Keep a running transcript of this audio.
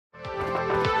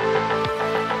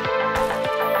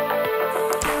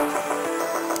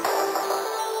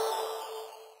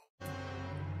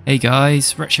Hey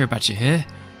guys, Retro Badger here.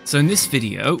 So in this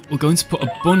video, we're going to put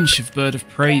a bunch of Bird of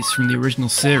Preys from the original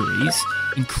series,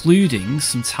 including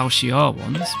some Tal Shiar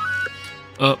ones,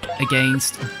 up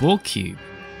against a Borg cube.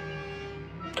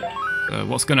 So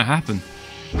what's going to happen?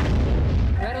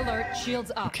 Red alert,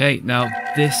 shields up. Okay, now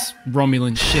this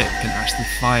Romulan ship can actually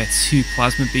fire two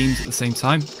plasma beams at the same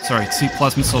time. Sorry, two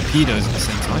plasma torpedoes at the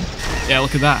same time. Yeah,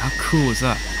 look at that. How cool is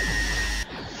that?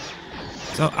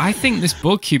 So I think this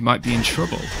Borg cube might be in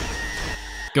trouble,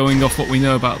 going off what we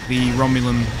know about the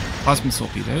Romulan plasma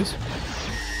torpedoes.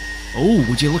 Oh,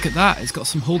 would you look at that? It's got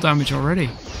some hull damage already.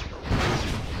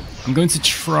 I'm going to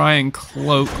try and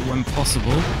cloak when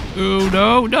possible. Oh,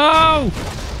 no, no!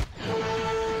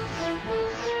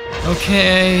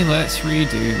 Okay, let's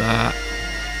redo that.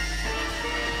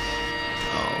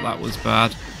 Oh, that was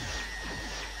bad.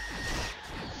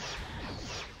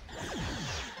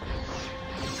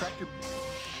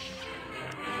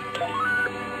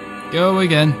 Go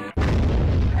again.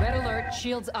 Red alert,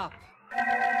 shields up.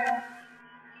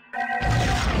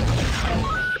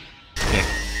 Okay.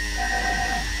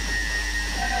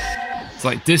 It's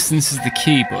like distance is the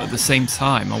key, but at the same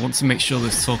time, I want to make sure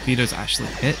those torpedoes actually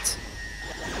hit.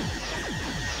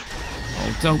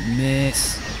 Oh, don't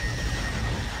miss.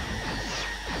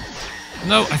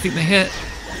 No, I think they hit.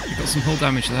 They got some hull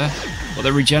damage there, but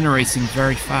they're regenerating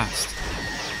very fast.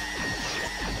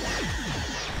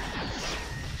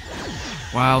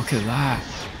 Wow, look at that.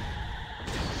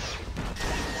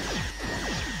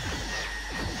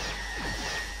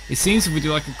 It seems if we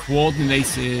do like a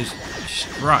coordinated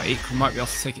strike, we might be able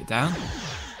to take it down.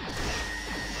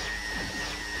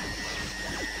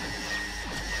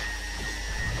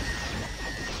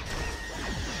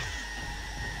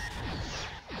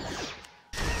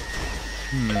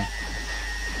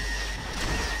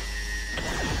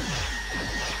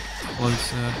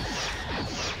 Closer.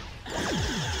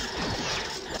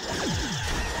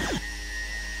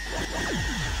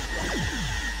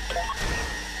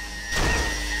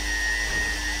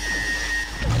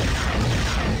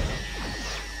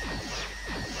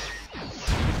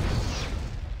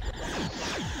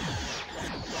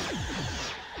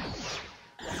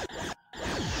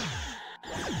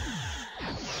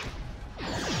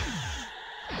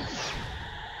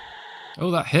 Oh,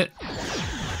 that hit.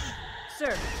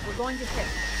 Sir, we're going to hit.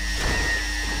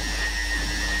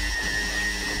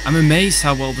 I'm amazed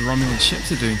how well the Romulan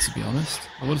ships are doing, to be honest.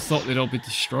 I would have thought they'd all be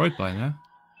destroyed by now.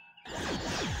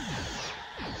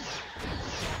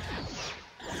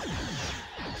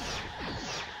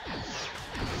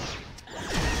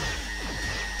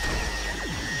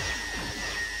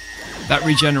 That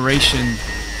regeneration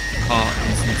part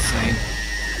is insane.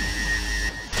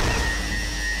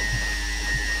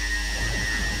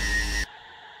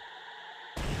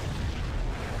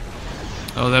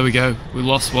 Oh, there we go. We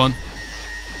lost one.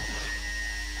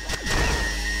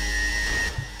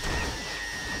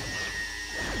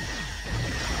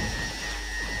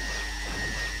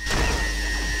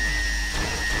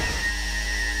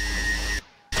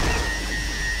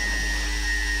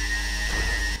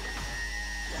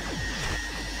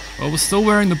 Well, we're still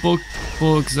wearing the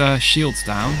Borg's shields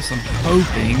down, so I'm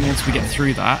hoping once we get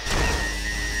through that,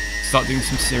 start doing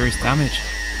some serious damage.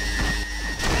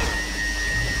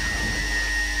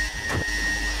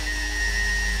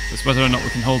 It's whether or not we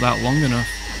can hold out long enough.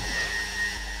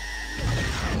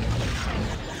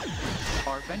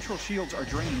 Our ventral shields are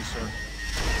draining, sir.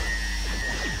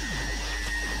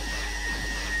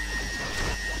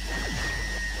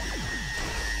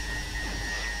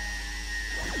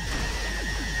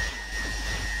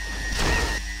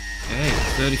 Okay,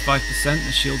 35%,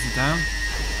 the shields are down.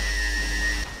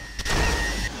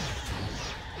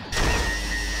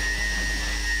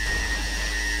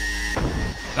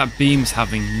 That beam's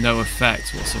having no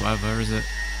effect whatsoever, is it?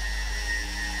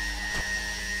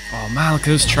 Oh man, look at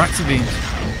those tractor beams.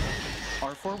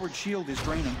 Our forward shield is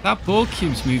draining. That Borg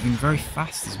cube's moving very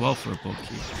fast as well for a Borg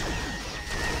cube.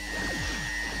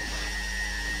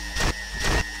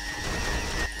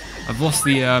 I've lost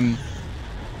the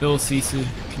ability to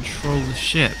control the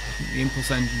ship. I think the impulse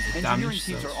engines are damaged,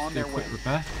 so teams are on do a their quick way.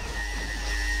 repair.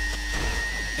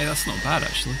 Hey, that's not bad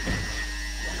actually.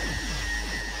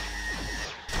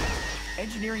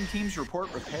 Engineering teams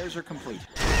report repairs are complete.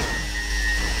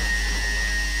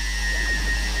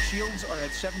 Shields are at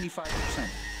 75%.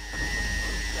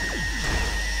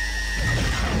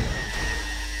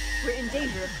 We're in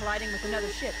danger of colliding with another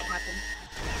ship, Captain.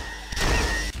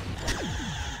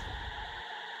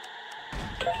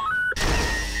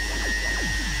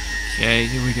 Okay,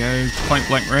 here we go. Point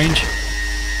blank range.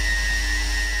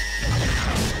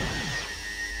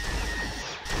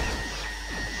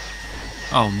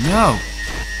 Oh no!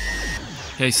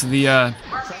 Okay, so the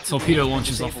torpedo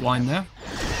launcher's offline now.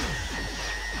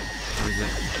 Where is it?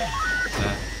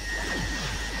 There.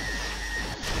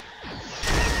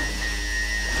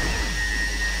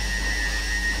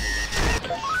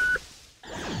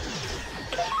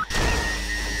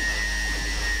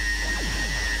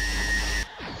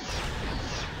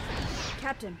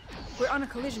 Captain, we're on a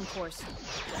collision course.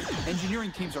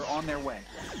 Engineering teams are on their way.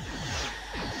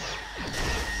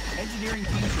 Engineering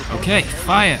teams report Okay, repairs are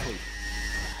fire. complete.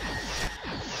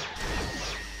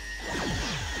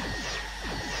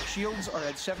 Shields are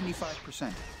at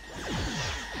 75%.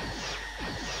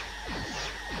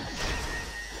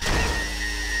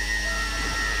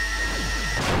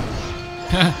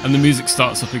 And the music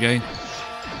starts up again.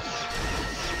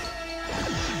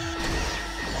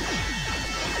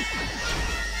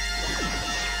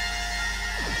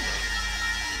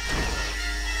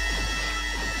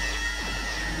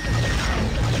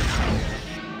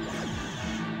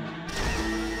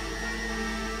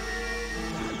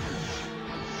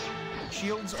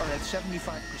 Shields are at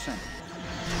 75%.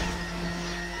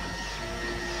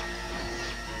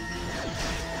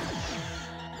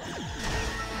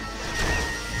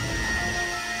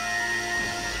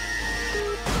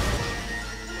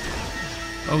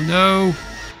 Oh no!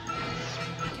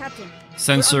 Captain,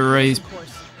 Sensor we're on a arrays collision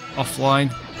course.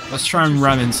 offline. Let's try and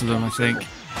ram into them, I think.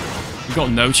 We've got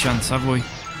no chance, have we?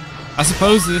 I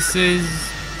suppose this is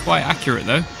quite accurate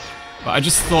though. But I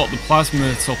just thought the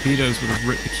plasma torpedoes would have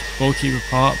ripped the Borg cube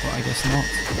apart, but I guess not.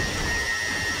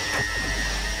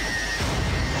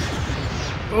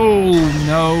 Oh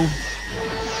no!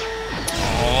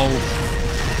 Oh,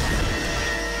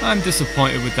 I'm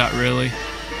disappointed with that, really.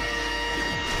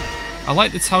 I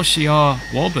like the Tau Shiar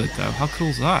warbird though. How cool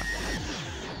is that?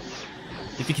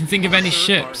 If you can think of any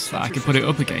ships that I could put it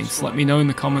up against, let me know in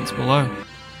the comments below.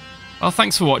 Well,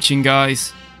 thanks for watching,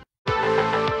 guys.